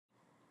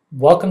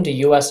Welcome to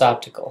US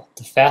Optical,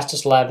 the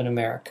fastest lab in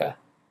America.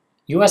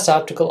 US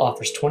Optical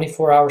offers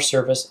 24-hour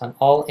service on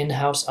all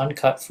in-house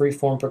uncut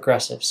freeform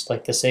progressives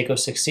like the Seiko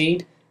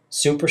Succeed,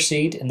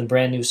 Superseed, and the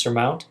brand new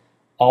Surmount,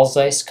 all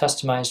Zeiss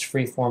customized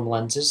freeform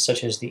lenses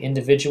such as the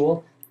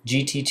individual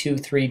GT2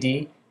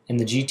 3D and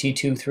the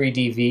GT2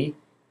 3DV,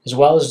 as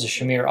well as the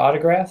Shamir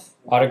Autograph,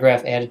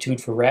 Autograph Attitude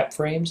for wrap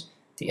frames,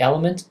 the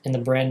Element, and the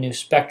brand new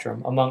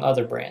Spectrum, among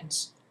other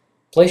brands.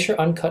 Place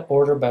your uncut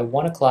order by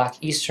 1 o'clock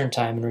Eastern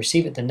Time and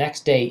receive it the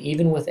next day,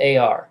 even with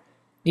AR.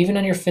 Even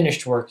on your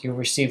finished work, you'll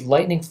receive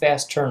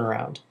lightning-fast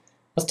turnaround.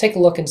 Let's take a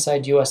look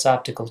inside US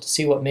Optical to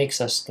see what makes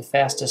us the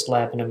fastest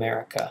lab in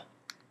America.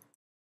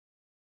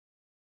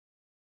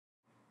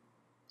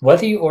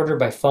 Whether you order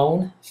by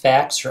phone,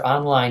 fax, or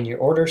online, your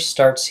order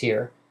starts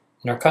here,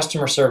 in our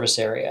customer service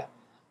area.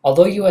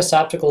 Although US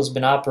Optical has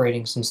been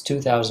operating since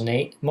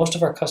 2008, most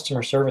of our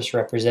customer service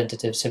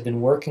representatives have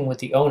been working with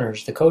the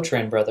owners, the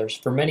Cochran brothers,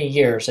 for many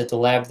years at the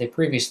lab they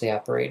previously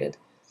operated.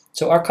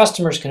 So our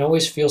customers can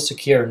always feel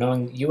secure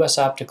knowing that US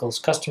Optical's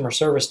customer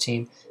service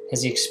team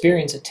has the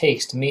experience it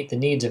takes to meet the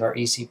needs of our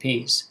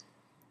ECPs.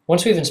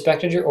 Once we've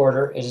inspected your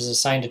order, it is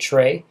assigned a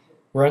tray,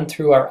 run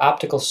through our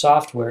optical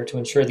software to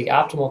ensure the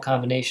optimal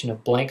combination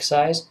of blank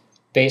size,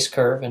 base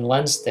curve, and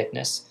lens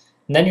thickness,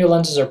 and then your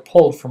lenses are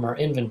pulled from our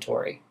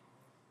inventory.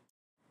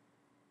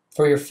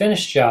 For your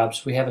finished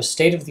jobs, we have a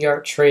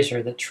state-of-the-art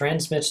tracer that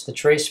transmits the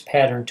trace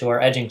pattern to our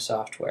edging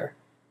software.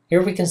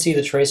 Here we can see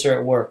the tracer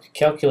at work,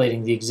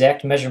 calculating the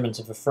exact measurements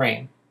of a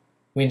frame.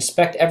 We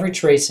inspect every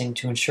tracing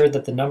to ensure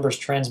that the numbers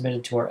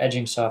transmitted to our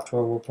edging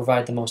software will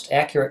provide the most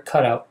accurate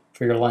cutout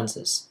for your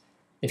lenses.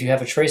 If you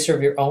have a tracer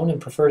of your own and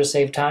prefer to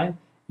save time,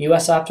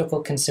 US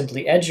Optical can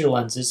simply edge your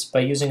lenses by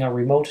using our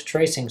remote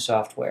tracing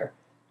software.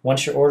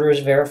 Once your order is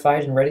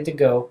verified and ready to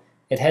go,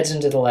 it heads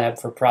into the lab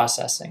for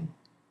processing.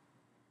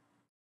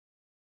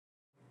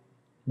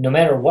 No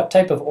matter what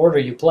type of order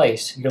you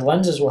place, your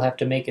lenses will have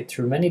to make it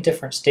through many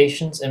different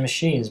stations and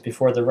machines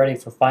before they're ready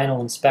for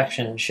final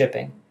inspection and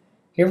shipping.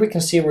 Here we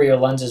can see where your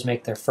lenses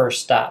make their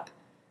first stop.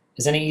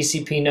 As any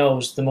ECP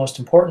knows, the most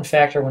important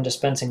factor when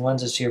dispensing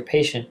lenses to your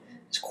patient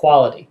is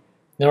quality.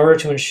 In order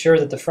to ensure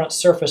that the front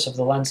surface of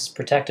the lens is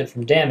protected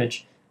from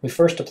damage, we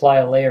first apply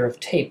a layer of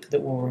tape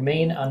that will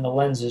remain on the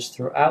lenses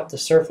throughout the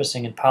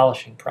surfacing and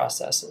polishing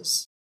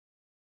processes.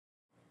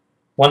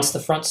 Once the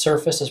front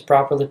surface is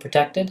properly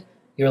protected,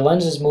 your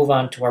lenses move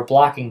on to our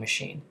blocking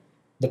machine.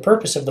 The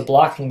purpose of the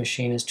blocking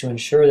machine is to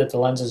ensure that the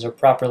lenses are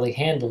properly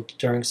handled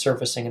during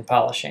surfacing and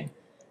polishing.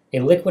 A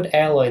liquid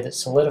alloy that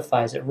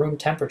solidifies at room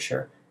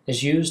temperature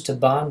is used to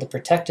bond the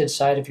protected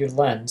side of your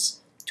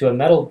lens to a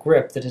metal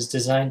grip that is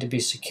designed to be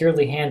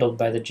securely handled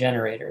by the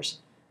generators.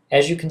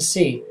 As you can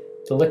see,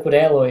 the liquid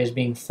alloy is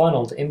being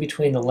funneled in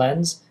between the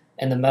lens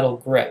and the metal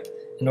grip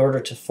in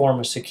order to form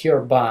a secure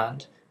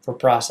bond for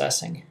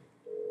processing.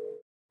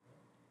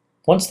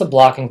 Once the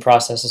blocking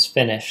process is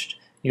finished,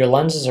 your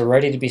lenses are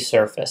ready to be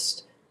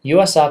surfaced.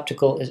 US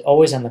Optical is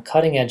always on the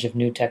cutting edge of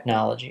new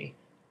technology.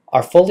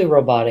 Our fully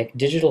robotic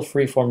digital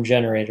freeform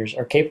generators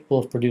are capable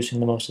of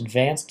producing the most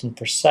advanced and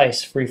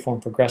precise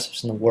freeform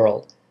progressives in the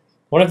world.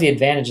 One of the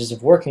advantages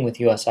of working with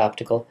US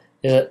Optical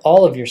is that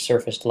all of your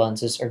surfaced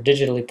lenses are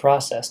digitally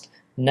processed,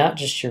 not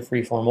just your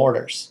freeform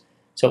orders.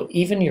 So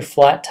even your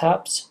flat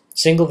tops,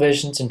 single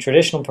visions, and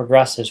traditional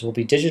progressives will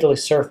be digitally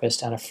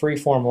surfaced on a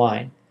freeform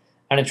line.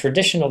 On a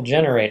traditional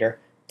generator,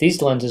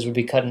 these lenses would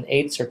be cut in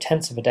eighths or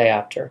tenths of a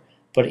diopter,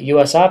 but at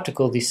US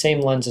Optical these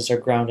same lenses are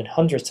ground in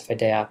hundredths of a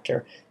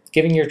diopter,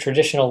 giving your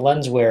traditional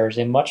lens wearers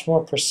a much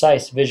more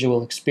precise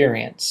visual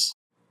experience.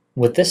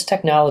 With this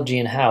technology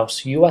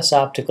in-house, US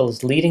Optical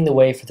is leading the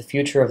way for the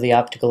future of the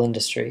optical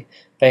industry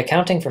by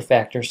accounting for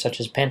factors such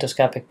as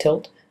pantoscopic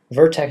tilt,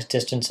 vertex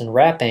distance, and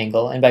wrap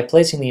angle, and by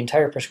placing the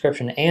entire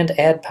prescription and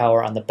add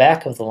power on the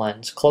back of the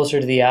lens closer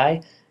to the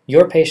eye.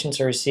 Your patients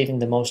are receiving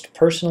the most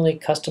personally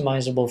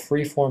customizable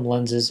freeform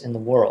lenses in the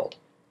world.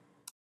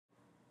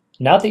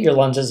 Now that your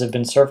lenses have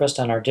been surfaced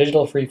on our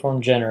digital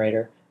freeform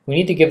generator, we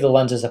need to give the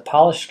lenses a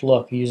polished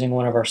look using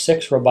one of our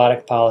 6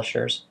 robotic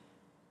polishers.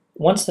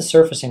 Once the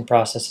surfacing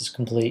process is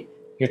complete,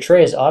 your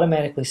tray is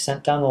automatically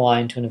sent down the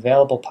line to an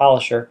available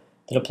polisher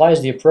that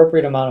applies the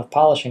appropriate amount of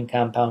polishing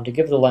compound to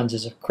give the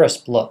lenses a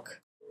crisp look.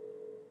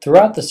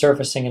 Throughout the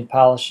surfacing and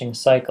polishing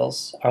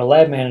cycles, our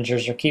lab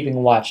managers are keeping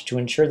watch to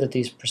ensure that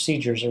these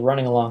procedures are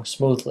running along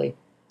smoothly.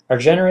 Our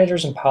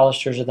generators and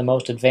polishers are the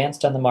most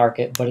advanced on the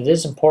market, but it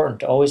is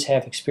important to always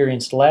have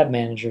experienced lab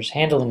managers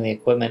handling the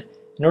equipment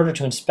in order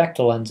to inspect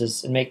the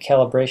lenses and make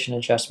calibration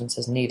adjustments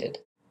as needed.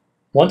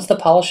 Once the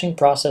polishing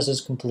process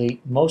is complete,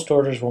 most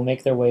orders will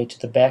make their way to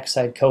the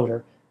backside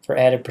coater for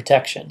added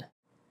protection.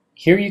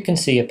 Here you can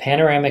see a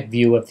panoramic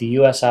view of the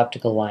US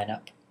Optical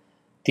lineup.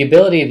 The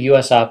ability of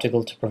US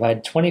Optical to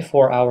provide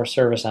 24-hour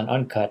service on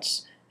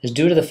uncuts is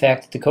due to the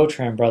fact that the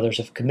Cochran brothers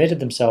have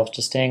committed themselves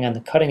to staying on the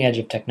cutting edge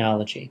of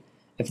technology.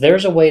 If there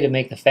is a way to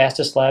make the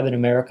fastest lab in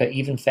America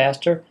even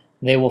faster,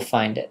 they will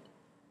find it.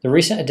 The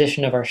recent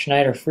addition of our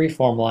Schneider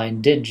freeform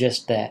line did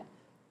just that.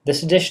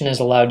 This addition has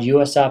allowed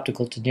US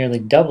Optical to nearly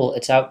double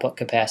its output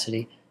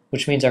capacity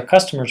which means our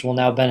customers will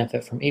now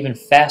benefit from even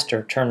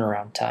faster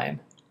turnaround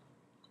time.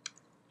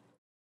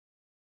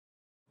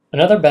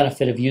 Another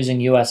benefit of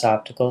using US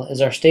Optical is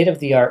our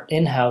state-of-the-art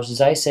in-house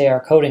Zeiss AR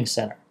coating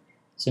center.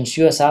 Since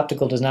US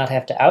Optical does not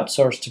have to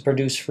outsource to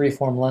produce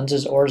freeform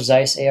lenses or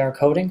Zeiss AR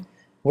coating,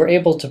 we're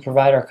able to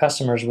provide our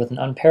customers with an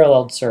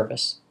unparalleled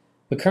service.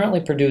 We currently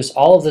produce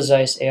all of the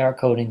Zeiss AR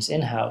coatings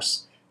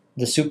in-house: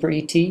 the Super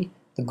ET,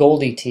 the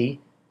Gold ET,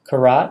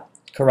 Karat,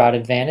 Karat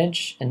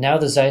Advantage, and now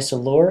the Zeiss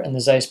Allure and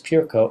the Zeiss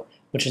Pure Coat,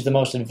 which is the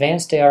most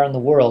advanced AR in the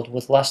world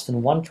with less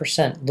than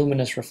 1%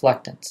 luminous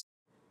reflectance.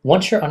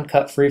 Once your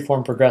uncut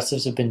freeform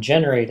progressives have been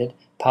generated,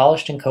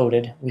 polished, and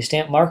coated, we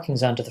stamp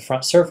markings onto the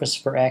front surface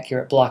for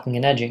accurate blocking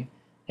and edging.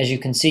 As you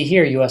can see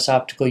here, US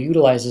Optical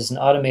utilizes an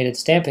automated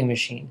stamping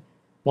machine.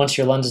 Once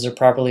your lenses are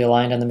properly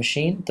aligned on the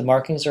machine, the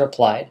markings are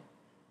applied.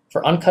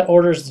 For uncut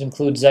orders that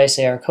include Zeiss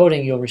AR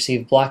coating, you'll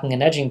receive blocking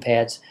and edging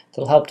pads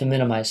that will help to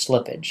minimize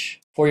slippage.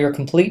 For your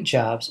complete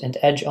jobs and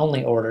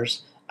edge-only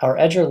orders, our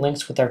edger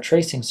links with our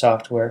tracing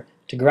software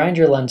to grind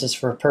your lenses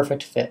for a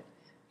perfect fit.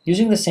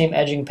 Using the same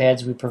edging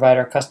pads we provide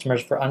our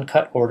customers for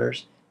uncut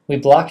orders, we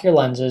block your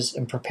lenses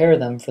and prepare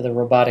them for the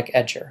robotic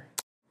edger.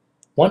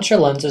 Once your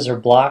lenses are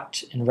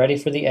blocked and ready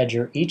for the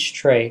edger, each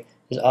tray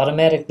is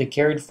automatically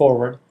carried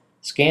forward,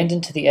 scanned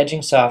into the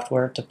edging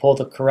software to pull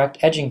the correct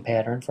edging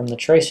pattern from the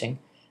tracing,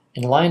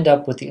 and lined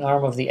up with the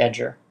arm of the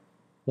edger.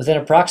 Within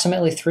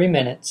approximately 3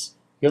 minutes,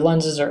 your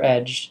lenses are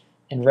edged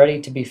and ready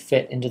to be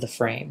fit into the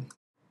frame.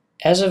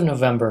 As of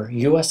November,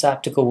 US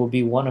Optical will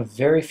be one of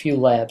very few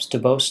labs to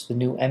boast the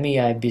new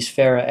MEI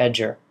Bisfera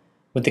edger.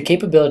 With the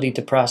capability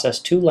to process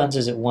 2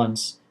 lenses at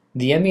once,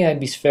 the MEI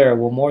Bisfera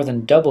will more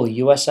than double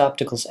US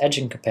Optical's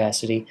edging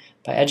capacity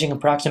by edging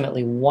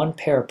approximately 1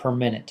 pair per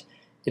minute.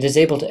 It is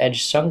able to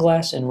edge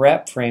sunglass and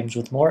wrap frames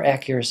with more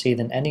accuracy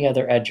than any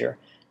other edger.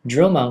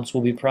 Drill mounts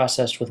will be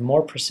processed with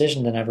more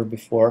precision than ever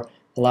before,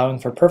 allowing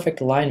for perfect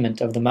alignment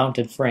of the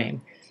mounted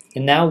frame.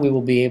 And now we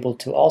will be able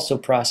to also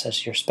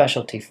process your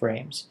specialty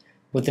frames.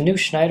 With the new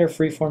Schneider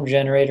freeform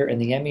generator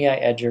and the MEI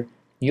edger,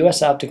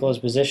 US Optical is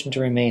positioned to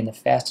remain the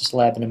fastest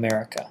lab in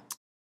America.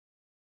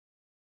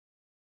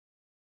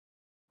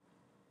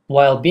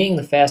 While being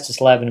the fastest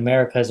lab in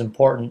America is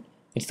important,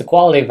 it's the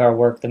quality of our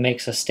work that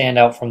makes us stand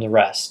out from the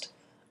rest.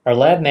 Our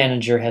lab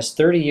manager has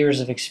 30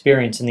 years of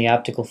experience in the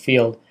optical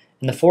field,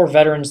 and the 4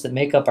 veterans that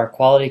make up our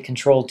quality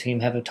control team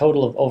have a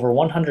total of over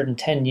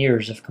 110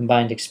 years of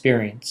combined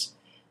experience.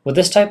 With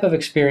this type of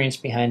experience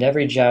behind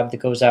every job that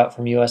goes out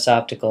from US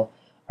Optical,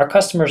 our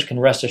customers can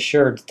rest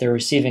assured that they're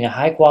receiving a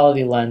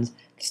high-quality lens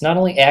that's not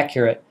only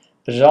accurate,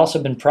 but has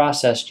also been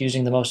processed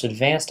using the most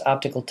advanced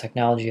optical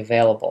technology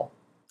available.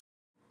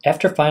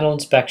 After final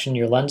inspection,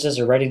 your lenses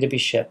are ready to be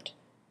shipped.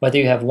 Whether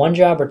you have 1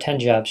 job or 10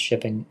 jobs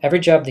shipping, every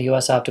job the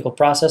US Optical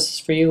processes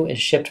for you is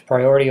shipped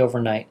priority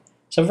overnight.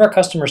 Some of our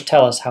customers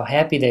tell us how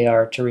happy they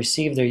are to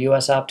receive their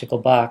US Optical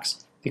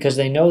box because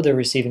they know they're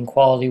receiving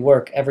quality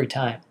work every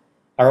time.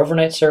 Our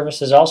overnight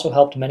service has also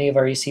helped many of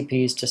our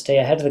ECPs to stay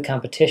ahead of the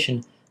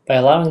competition by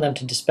allowing them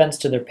to dispense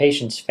to their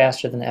patients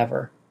faster than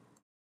ever.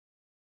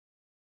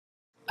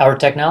 Our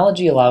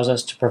technology allows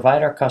us to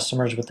provide our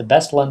customers with the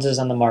best lenses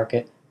on the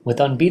market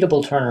with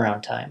unbeatable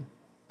turnaround time,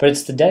 but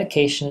it's the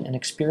dedication and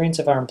experience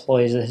of our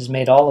employees that has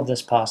made all of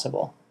this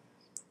possible.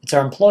 It's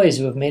our employees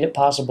who have made it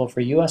possible for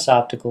US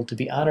Optical to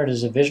be honored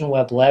as a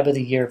VisionWeb Lab of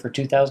the Year for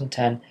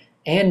 2010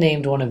 and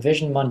named one of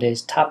Vision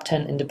Monday's top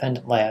 10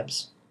 independent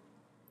labs.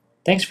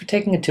 Thanks for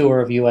taking a tour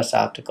of US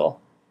Optical.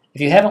 If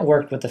you haven't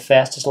worked with the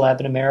fastest lab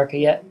in America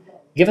yet,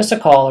 give us a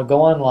call or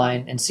go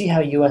online and see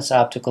how US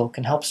Optical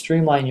can help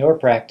streamline your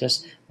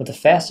practice with the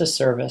fastest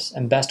service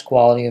and best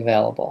quality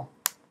available.